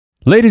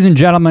Ladies and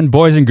gentlemen,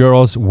 boys and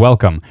girls,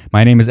 welcome.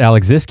 My name is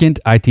Alex Ziskind.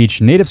 I teach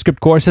NativeScript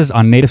courses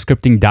on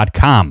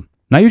nativescripting.com.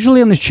 Now,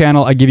 usually on this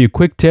channel, I give you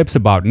quick tips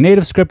about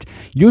NativeScript,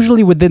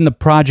 usually within the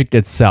project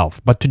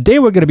itself. But today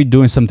we're going to be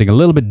doing something a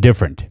little bit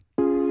different.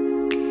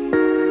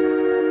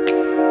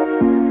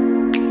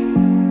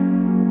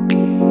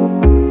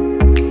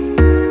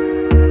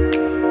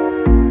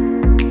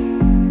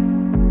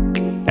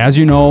 As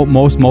you know,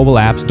 most mobile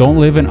apps don't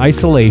live in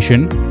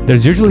isolation.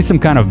 There's usually some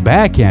kind of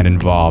backend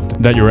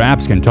involved that your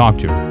apps can talk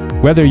to.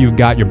 Whether you've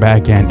got your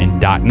backend in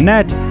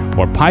 .NET,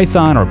 or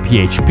Python, or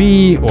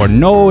PHP, or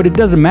Node, it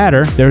doesn't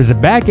matter. There is a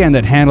backend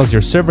that handles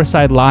your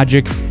server-side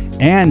logic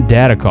and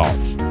data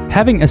calls.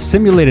 Having a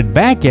simulated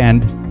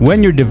backend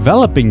when you're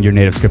developing your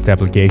NativeScript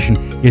application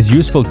is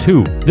useful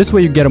too. This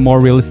way you get a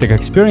more realistic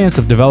experience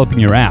of developing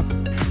your app.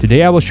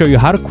 Today I will show you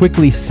how to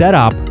quickly set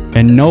up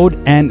a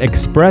Node and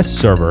Express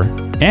server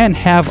and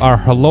have our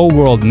Hello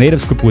World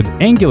NativeScript with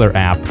Angular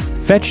app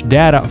fetch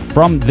data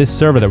from this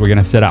server that we're going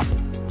to set up.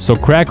 So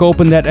crack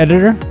open that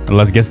editor and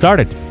let's get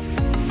started.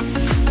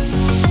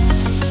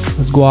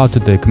 Let's go out to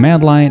the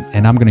command line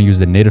and I'm going to use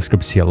the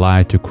NativeScript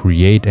CLI to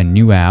create a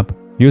new app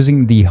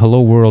using the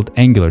Hello World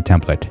Angular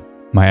template.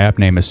 My app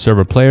name is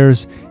Server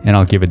Players and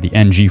I'll give it the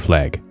NG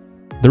flag.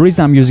 The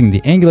reason I'm using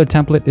the Angular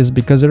template is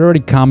because it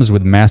already comes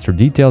with master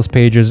details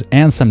pages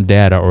and some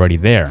data already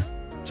there.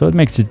 So it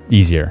makes it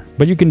easier.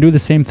 But you can do the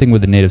same thing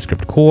with the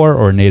NativeScript Core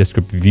or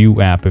NativeScript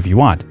View app if you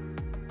want.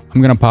 I'm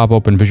going to pop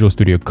open Visual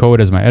Studio Code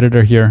as my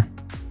editor here.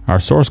 Our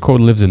source code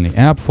lives in the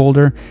app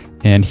folder,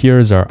 and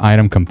here's our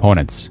item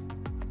components.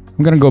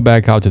 I'm going to go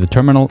back out to the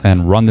terminal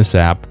and run this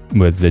app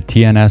with the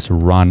tns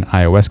run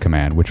iOS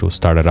command, which will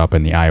start it up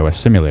in the iOS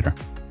simulator.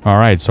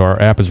 Alright, so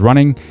our app is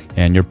running,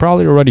 and you're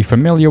probably already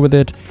familiar with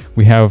it.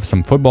 We have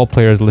some football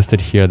players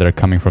listed here that are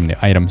coming from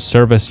the item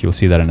service. You'll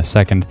see that in a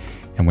second.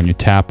 And when you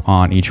tap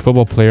on each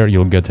football player,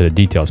 you'll get to the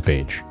details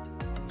page.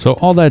 So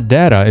all that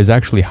data is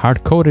actually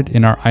hard-coded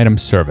in our item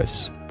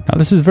service. Now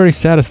this is very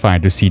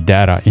satisfying to see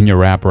data in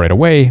your app right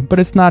away, but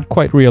it's not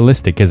quite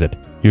realistic, is it?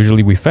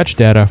 Usually we fetch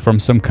data from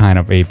some kind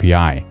of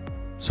API.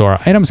 So our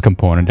items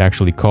component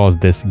actually calls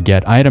this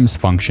getItems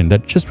function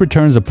that just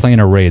returns a plain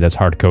array that's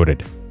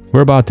hard-coded.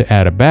 We're about to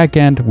add a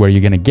backend where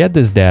you're going to get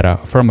this data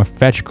from a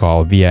fetch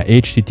call via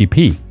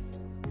HTTP.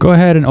 Go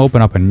ahead and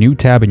open up a new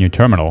tab in your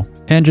terminal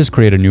and just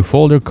create a new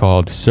folder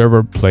called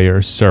Server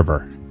Player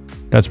Server.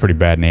 That's pretty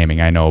bad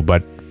naming, I know,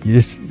 but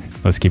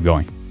let's keep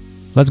going.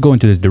 Let's go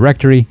into this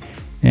directory,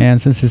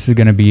 and since this is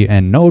going to be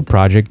a Node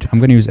project, I'm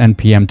going to use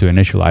npm to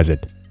initialize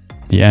it.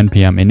 The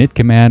npm init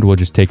command will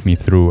just take me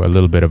through a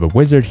little bit of a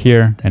wizard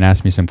here and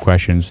ask me some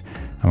questions.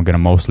 I'm going to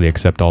mostly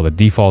accept all the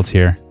defaults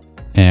here.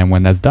 And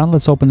when that's done,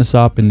 let's open this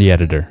up in the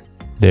editor.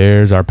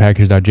 There's our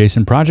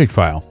package.json project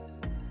file.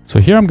 So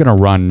here I'm going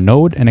to run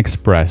Node and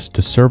Express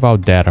to serve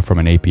out data from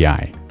an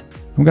API.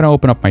 I'm going to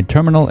open up my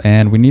terminal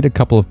and we need a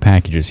couple of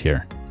packages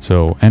here.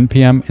 So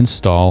npm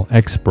install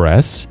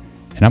express,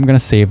 and I'm going to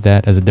save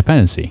that as a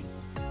dependency.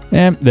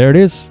 And there it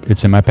is.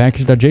 It's in my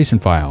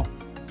package.json file.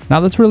 Now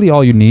that's really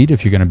all you need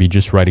if you're going to be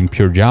just writing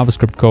pure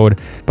JavaScript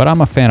code, but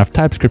I'm a fan of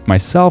TypeScript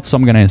myself, so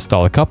I'm going to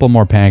install a couple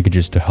more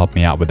packages to help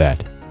me out with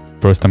that.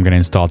 First, I'm going to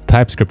install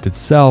TypeScript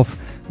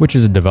itself, which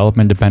is a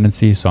development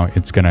dependency, so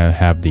it's going to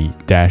have the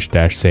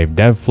 --save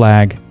dev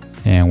flag.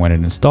 And when it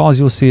installs,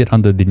 you'll see it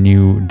under the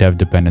new dev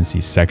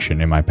dependencies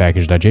section in my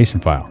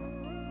package.json file.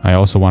 I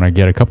also want to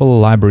get a couple of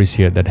libraries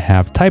here that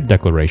have type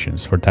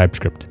declarations for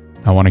TypeScript.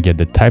 I want to get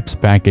the types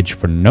package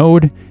for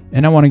Node,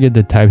 and I want to get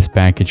the types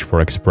package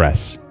for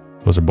Express.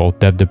 Those are both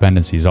dev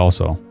dependencies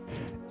also.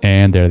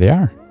 And there they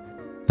are.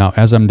 Now,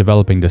 as I'm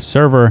developing the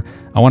server,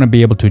 I want to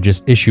be able to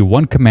just issue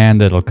one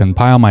command that'll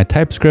compile my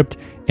TypeScript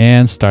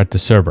and start the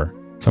server.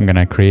 So I'm going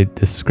to create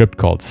this script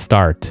called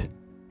start.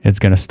 It's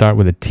going to start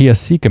with a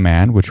tsc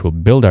command, which will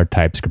build our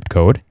TypeScript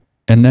code.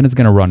 And then it's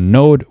going to run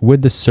Node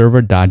with the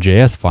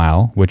server.js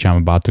file, which I'm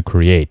about to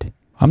create.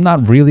 I'm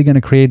not really going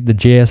to create the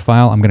JS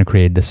file. I'm going to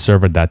create the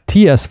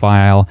server.ts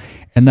file,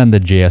 and then the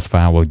JS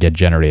file will get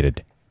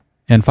generated.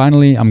 And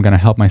finally, I'm going to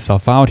help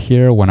myself out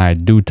here when I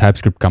do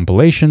TypeScript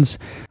compilations.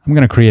 I'm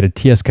going to create a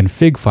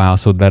tsconfig file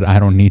so that I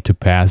don't need to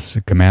pass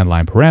command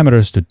line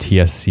parameters to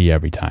tsc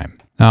every time.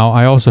 Now,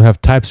 I also have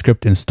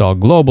TypeScript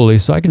installed globally,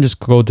 so I can just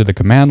go to the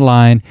command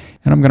line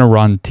and I'm going to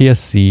run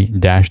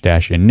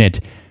tsc-init,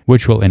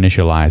 which will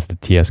initialize the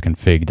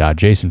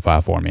tsconfig.json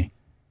file for me.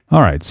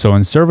 All right, so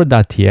in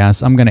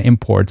server.ts, I'm going to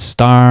import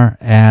star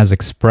as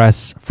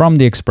express from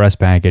the express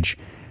package.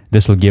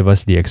 This will give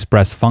us the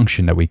express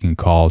function that we can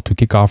call to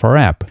kick off our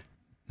app.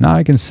 Now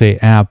I can say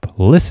app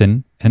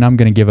listen, and I'm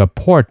going to give a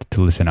port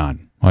to listen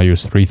on. I'll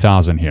use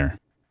 3000 here.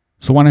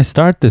 So when I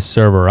start this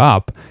server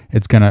up,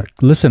 it's going to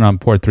listen on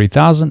port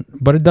 3000,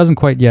 but it doesn't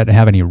quite yet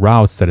have any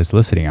routes that it's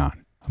listening on.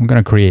 I'm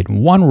going to create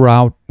one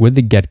route with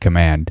the get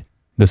command.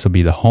 This will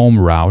be the home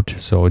route,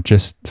 so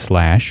just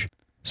slash.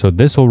 So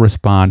this will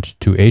respond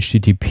to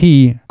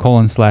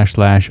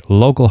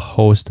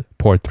http://localhost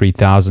port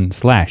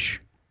 3000/.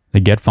 The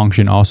get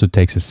function also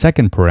takes a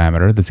second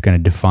parameter that's going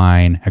to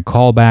define a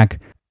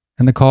callback,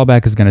 And the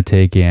callback is going to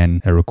take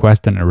in a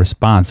request and a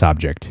response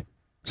object.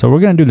 So we're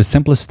going to do the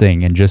simplest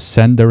thing and just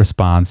send the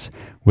response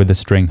with the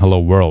string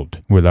hello world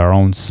with our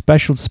own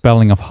special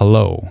spelling of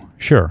hello.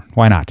 Sure,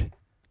 why not?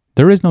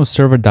 There is no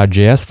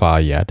server.js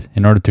file yet.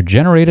 In order to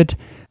generate it,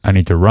 I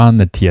need to run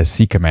the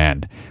tsc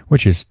command,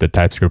 which is the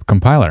TypeScript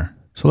compiler.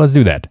 So let's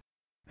do that.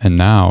 And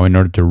now, in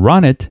order to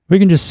run it, we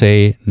can just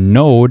say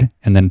node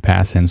and then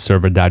pass in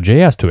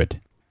server.js to it.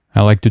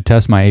 I like to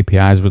test my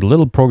APIs with a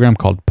little program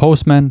called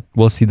Postman.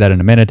 We'll see that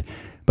in a minute.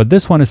 But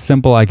this one is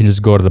simple. I can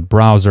just go to the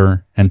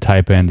browser and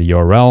type in the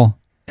URL.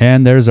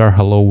 And there's our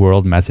hello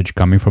world message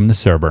coming from the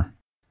server.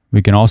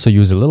 We can also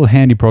use a little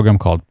handy program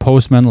called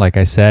Postman. Like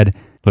I said,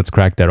 let's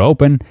crack that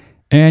open.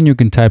 And you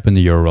can type in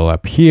the URL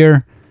up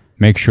here.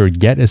 Make sure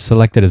get is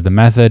selected as the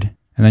method.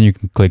 And then you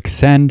can click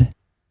send.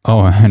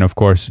 Oh, and of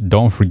course,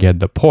 don't forget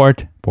the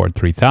port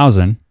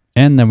 3000.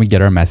 And then we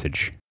get our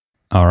message.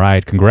 All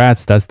right,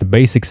 congrats. That's the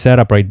basic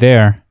setup right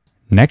there.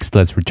 Next,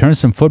 let's return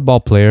some football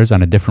players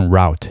on a different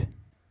route.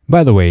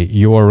 By the way,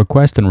 your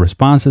request and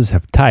responses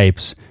have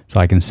types, so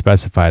I can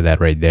specify that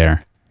right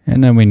there.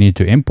 And then we need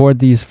to import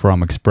these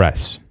from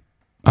Express.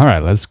 All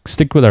right, let's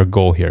stick with our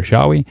goal here,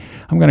 shall we?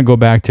 I'm going to go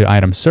back to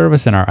item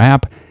service in our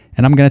app,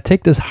 and I'm going to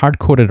take this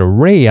hard-coded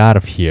array out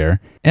of here,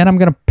 and I'm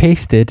going to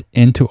paste it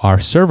into our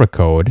server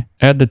code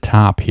at the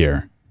top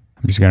here.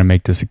 I'm just going to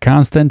make this a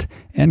constant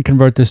and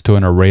convert this to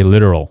an array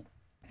literal.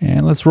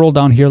 And let's roll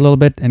down here a little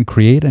bit and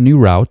create a new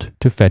route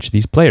to fetch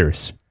these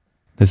players.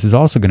 This is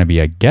also going to be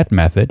a get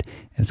method.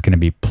 It's going to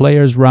be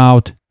players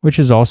route, which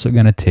is also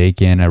going to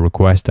take in a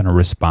request and a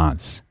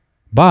response.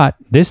 But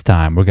this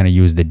time we're going to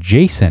use the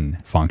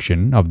JSON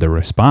function of the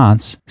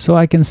response so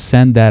I can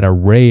send that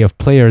array of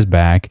players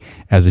back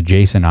as a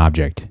JSON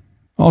object.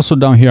 Also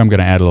down here I'm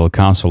going to add a little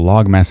console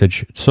log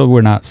message so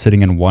we're not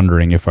sitting and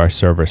wondering if our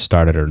server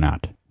started or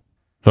not.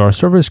 So our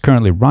server is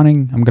currently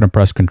running. I'm going to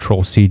press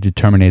Ctrl+C to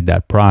terminate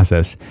that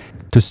process.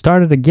 To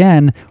start it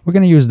again, we're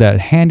going to use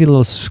that handy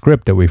little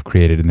script that we've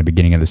created in the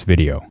beginning of this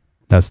video.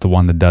 That's the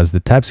one that does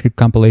the TypeScript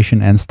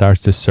compilation and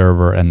starts the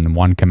server in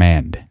one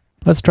command.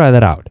 Let's try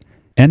that out.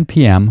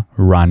 npm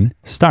run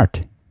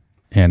start.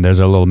 And there's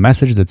a little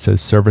message that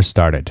says server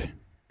started.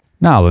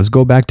 Now let's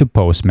go back to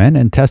Postman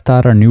and test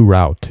out our new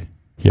route.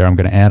 Here I'm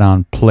going to add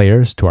on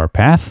players to our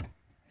path.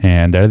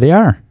 And there they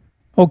are.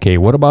 Okay,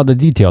 what about the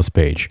details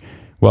page?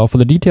 Well, for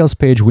the details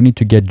page, we need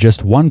to get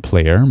just one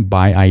player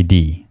by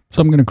ID.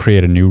 So I'm going to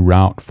create a new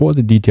route for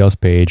the details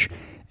page,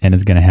 and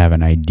it's going to have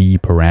an ID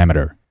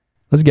parameter.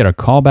 Let's get a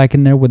callback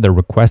in there with the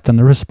request and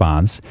the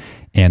response,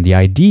 and the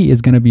ID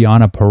is going to be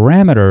on a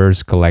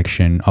parameters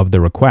collection of the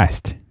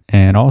request.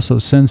 And also,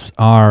 since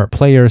our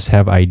players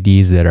have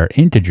IDs that are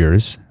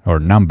integers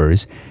or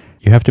numbers,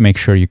 you have to make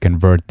sure you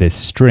convert this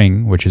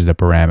string, which is the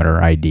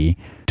parameter ID,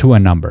 to a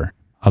number.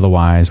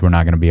 Otherwise, we're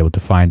not going to be able to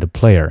find the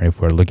player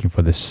if we're looking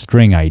for the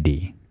string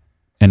ID.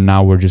 And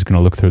now we're just going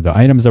to look through the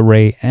items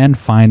array and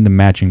find the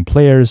matching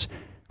players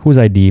whose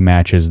ID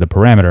matches the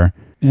parameter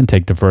and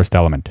take the first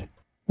element.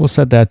 We'll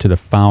set that to the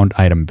found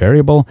item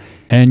variable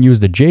and use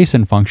the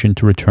JSON function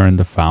to return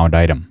the found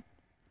item.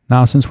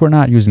 Now, since we're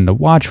not using the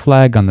watch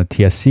flag on the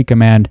tsc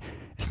command,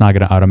 it's not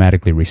going to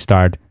automatically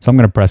restart. So I'm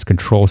going to press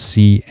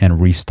Ctrl+C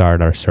and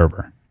restart our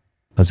server.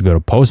 Let's go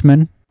to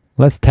Postman.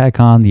 Let's tack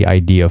on the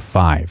ID of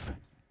 5.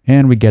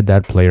 And we get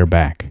that player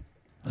back.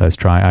 Let's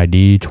try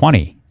ID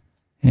 20.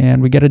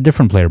 And we get a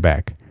different player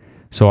back.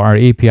 So our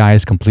API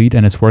is complete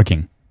and it's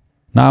working.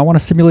 Now I want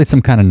to simulate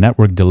some kind of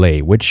network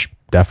delay, which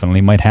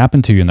definitely might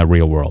happen to you in the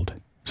real world.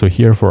 So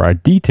here for our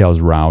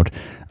details route,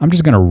 I'm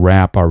just going to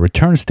wrap our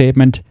return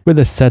statement with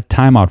a set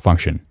timeout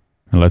function.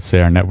 And let's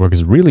say our network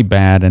is really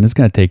bad and it's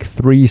going to take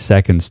 3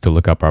 seconds to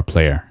look up our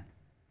player.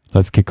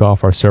 Let's kick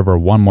off our server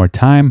one more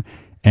time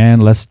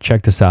and let's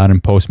check this out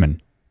in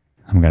Postman.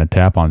 I'm going to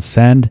tap on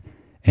send.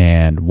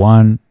 And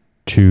 1,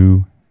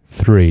 2,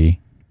 3,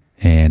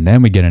 and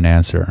then we get an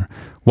answer.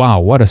 Wow,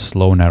 what a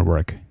slow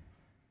network.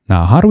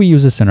 Now, how do we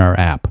use this in our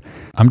app?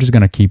 I'm just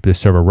going to keep this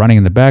server running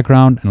in the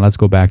background and let's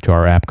go back to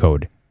our app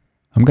code.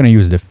 I'm going to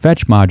use the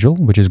fetch module,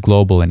 which is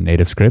global in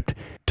NativeScript,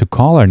 to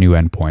call our new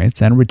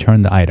endpoints and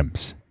return the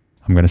items.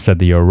 I'm going to set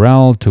the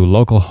URL to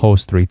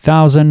localhost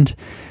 3000,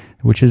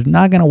 which is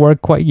not going to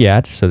work quite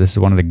yet. So this is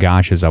one of the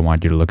gotchas I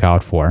want you to look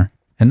out for.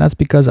 And that's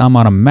because I'm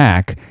on a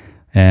Mac.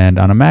 And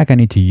on a Mac, I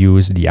need to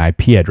use the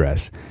IP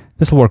address.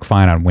 This will work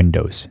fine on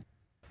Windows.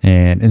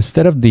 And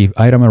instead of the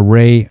item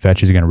array,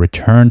 fetch is going to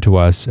return to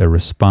us a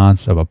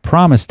response of a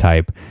promise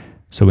type.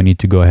 So we need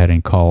to go ahead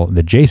and call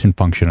the JSON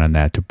function on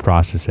that to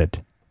process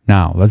it.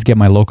 Now, let's get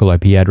my local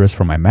IP address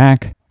from my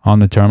Mac. On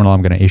the terminal,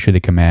 I'm going to issue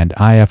the command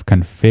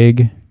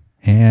ifconfig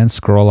and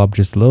scroll up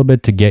just a little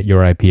bit to get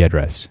your IP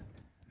address.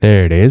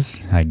 There it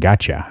is. I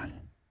gotcha.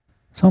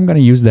 So I'm going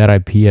to use that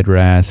IP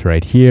address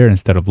right here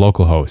instead of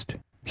localhost.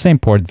 Same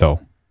port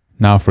though.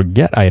 Now for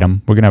get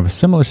item, we're going to have a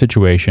similar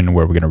situation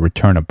where we're going to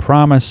return a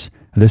promise,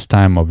 this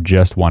time of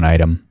just one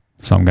item.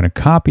 So I'm going to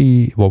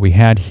copy what we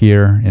had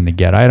here in the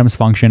get items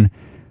function.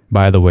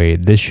 By the way,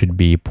 this should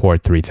be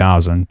port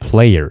 3000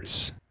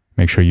 players.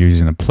 Make sure you're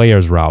using the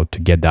players route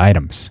to get the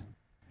items.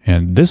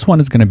 And this one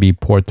is going to be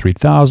port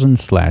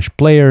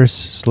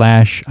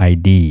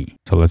 3000/players/ID.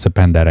 So let's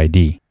append that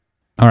ID.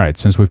 All right,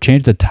 since we've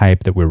changed the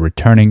type that we're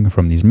returning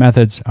from these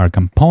methods, our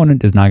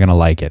component is not going to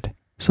like it.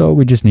 So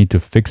we just need to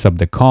fix up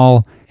the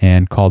call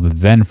and call the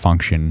then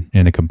function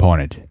in the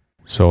component.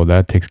 So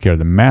that takes care of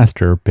the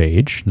master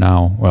page.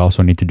 Now we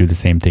also need to do the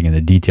same thing in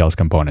the details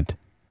component.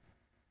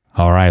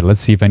 All right,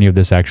 let's see if any of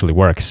this actually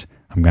works.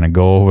 I'm going to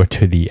go over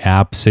to the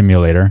app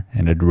simulator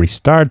and it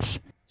restarts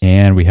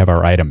and we have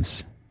our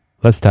items.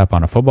 Let's tap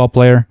on a football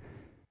player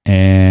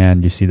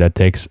and you see that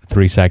takes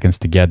 3 seconds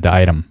to get the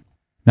item.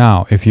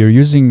 Now, if you're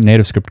using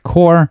NativeScript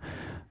Core,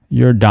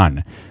 you're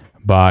done.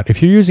 But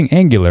if you're using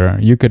Angular,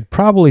 you could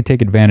probably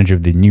take advantage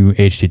of the new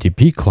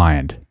HTTP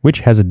client,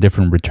 which has a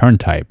different return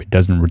type. It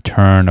doesn't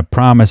return a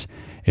promise,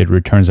 it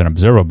returns an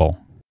observable.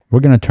 We're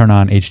going to turn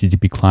on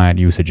HTTP client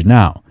usage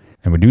now.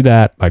 And we do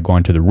that by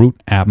going to the root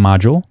app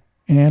module.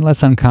 And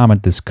let's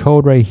uncomment this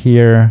code right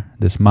here,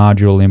 this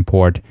module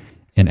import,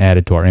 and add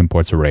it to our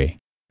imports array.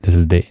 This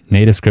is the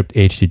NativeScript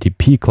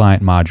HTTP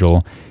client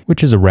module,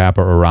 which is a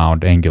wrapper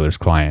around Angular's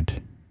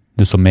client.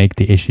 This will make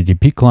the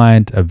HTTP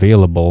client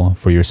available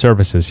for your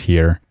services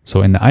here.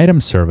 So in the item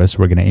service,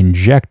 we're going to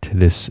inject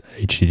this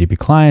HTTP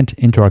client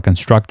into our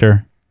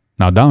constructor.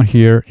 Now down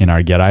here in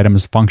our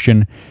getItems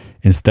function,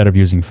 instead of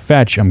using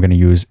fetch, I'm going to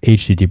use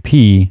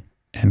HTTP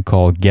and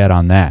call get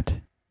on that.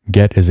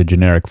 Get is a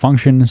generic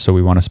function, so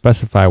we want to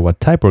specify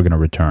what type we're going to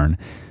return,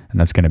 and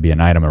that's going to be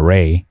an item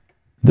array.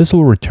 This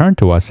will return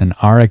to us an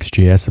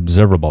RxJS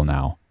observable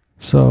now.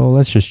 So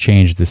let's just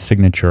change the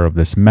signature of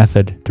this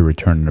method to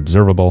return an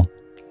observable.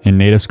 In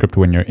NativeScript,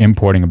 when you're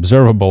importing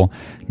observable,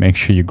 make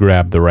sure you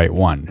grab the right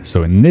one.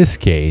 So in this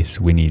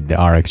case, we need the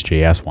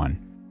RxJS one.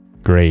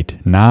 Great.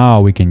 Now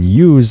we can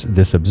use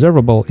this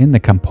observable in the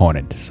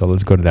component. So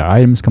let's go to the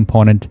items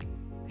component.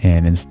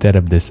 And instead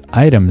of this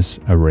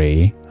items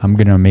array, I'm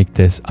going to make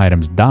this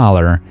items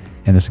 $,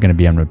 and this is going to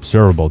be an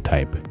observable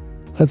type.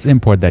 Let's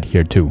import that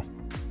here too.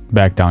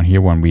 Back down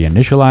here when we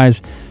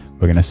initialize,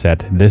 we're going to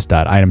set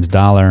this.items$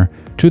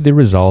 to the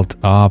result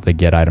of the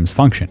getItems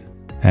function.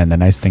 And the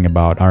nice thing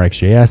about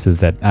RxJS is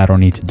that I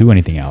don't need to do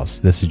anything else.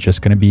 This is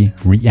just going to be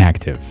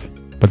reactive.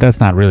 But that's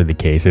not really the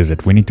case, is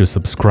it? We need to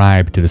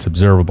subscribe to this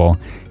observable,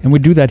 and we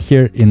do that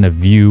here in the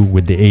view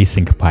with the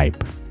async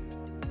pipe.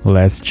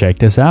 Let's check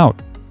this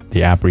out.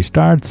 The app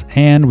restarts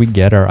and we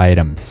get our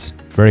items.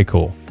 Very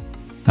cool.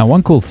 Now,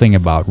 one cool thing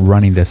about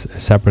running this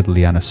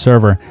separately on a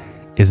server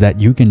is that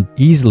you can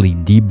easily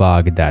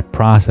debug that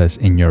process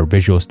in your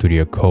Visual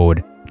Studio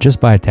Code just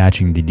by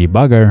attaching the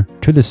debugger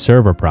to the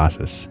server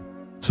process.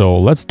 So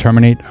let's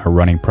terminate our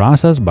running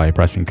process by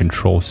pressing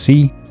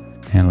Ctrl+C,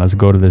 and let's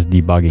go to this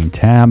debugging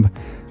tab.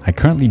 I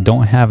currently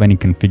don't have any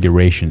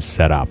configurations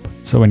set up,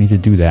 so I need to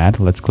do that.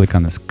 Let's click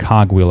on this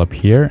cogwheel up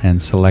here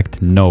and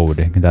select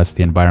Node. That's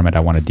the environment I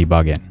want to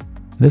debug in.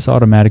 This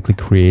automatically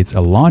creates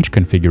a launch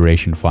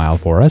configuration file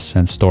for us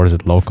and stores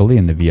it locally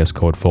in the VS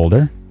Code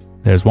folder.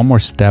 There's one more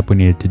step we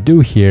needed to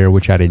do here,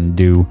 which I didn't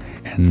do,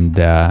 and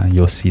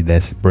you'll see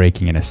this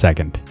breaking in a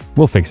second.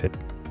 We'll fix it.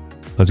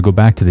 Let's go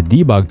back to the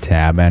debug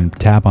tab and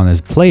tap on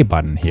this play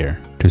button here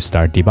to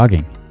start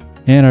debugging.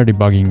 And our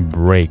debugging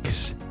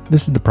breaks.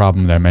 This is the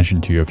problem that I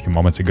mentioned to you a few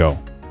moments ago.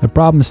 The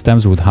problem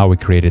stems with how we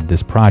created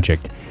this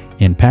project.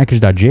 In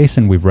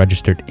package.json, we've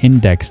registered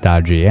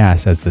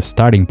index.js as the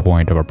starting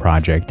point of our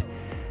project,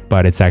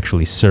 but it's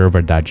actually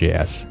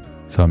server.js.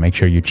 So make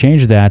sure you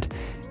change that.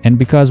 And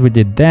because we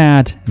did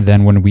that,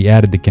 then when we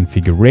added the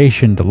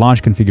configuration, the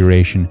launch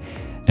configuration,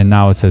 and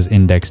now it says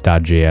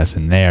index.js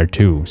in there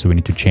too. So we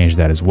need to change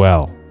that as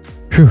well.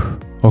 Phew.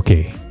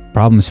 Okay,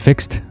 problem's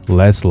fixed.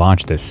 Let's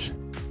launch this.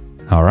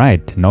 All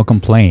right, no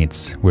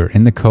complaints. We're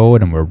in the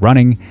code and we're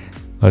running.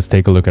 Let's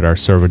take a look at our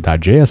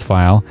server.js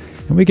file,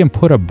 and we can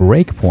put a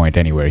breakpoint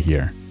anywhere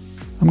here.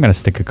 I'm going to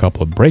stick a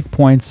couple of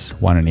breakpoints,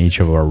 one in each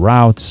of our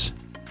routes.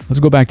 Let's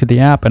go back to the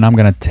app, and I'm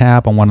going to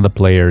tap on one of the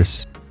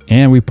players,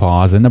 and we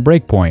pause in the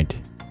breakpoint.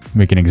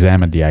 We can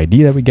examine the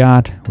ID that we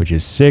got, which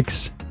is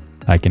 6.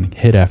 I can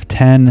hit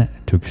F10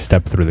 to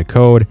step through the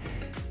code,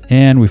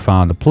 and we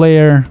found the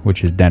player,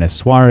 which is Dennis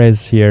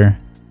Suarez here.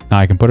 Now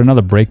I can put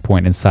another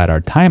breakpoint inside our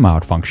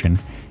timeout function,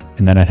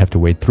 and then I'd have to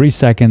wait 3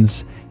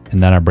 seconds,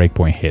 and then our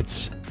breakpoint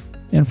hits.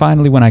 And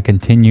finally, when I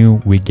continue,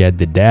 we get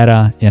the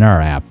data in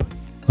our app.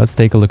 Let's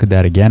take a look at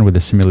that again with the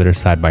simulator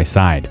side by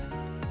side.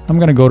 I'm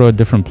going to go to a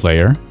different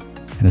player,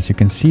 and as you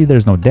can see,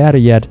 there's no data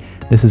yet.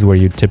 This is where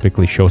you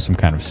typically show some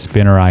kind of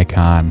spinner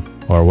icon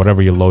or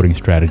whatever your loading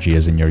strategy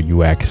is in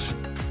your UX.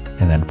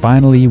 And then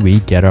finally,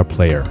 we get our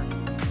player.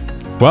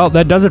 Well,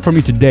 that does it for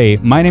me today.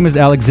 My name is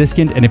Alex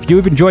Ziskind, and if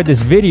you've enjoyed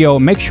this video,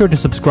 make sure to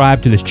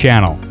subscribe to this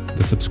channel.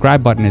 The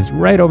subscribe button is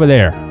right over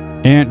there.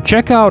 And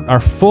check out our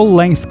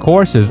full-length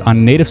courses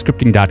on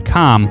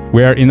nativescripting.com,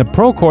 where in the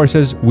pro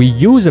courses, we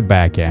use a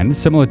backend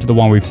similar to the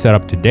one we've set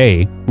up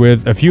today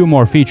with a few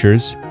more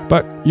features,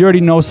 but you already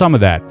know some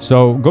of that.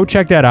 So go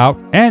check that out.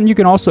 And you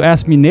can also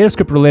ask me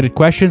NativeScript-related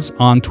questions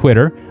on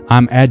Twitter.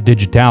 I'm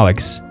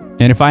 @Digitalix.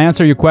 And if I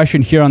answer your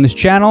question here on this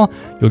channel,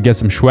 you'll get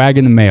some swag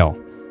in the mail.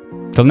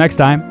 Till next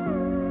time.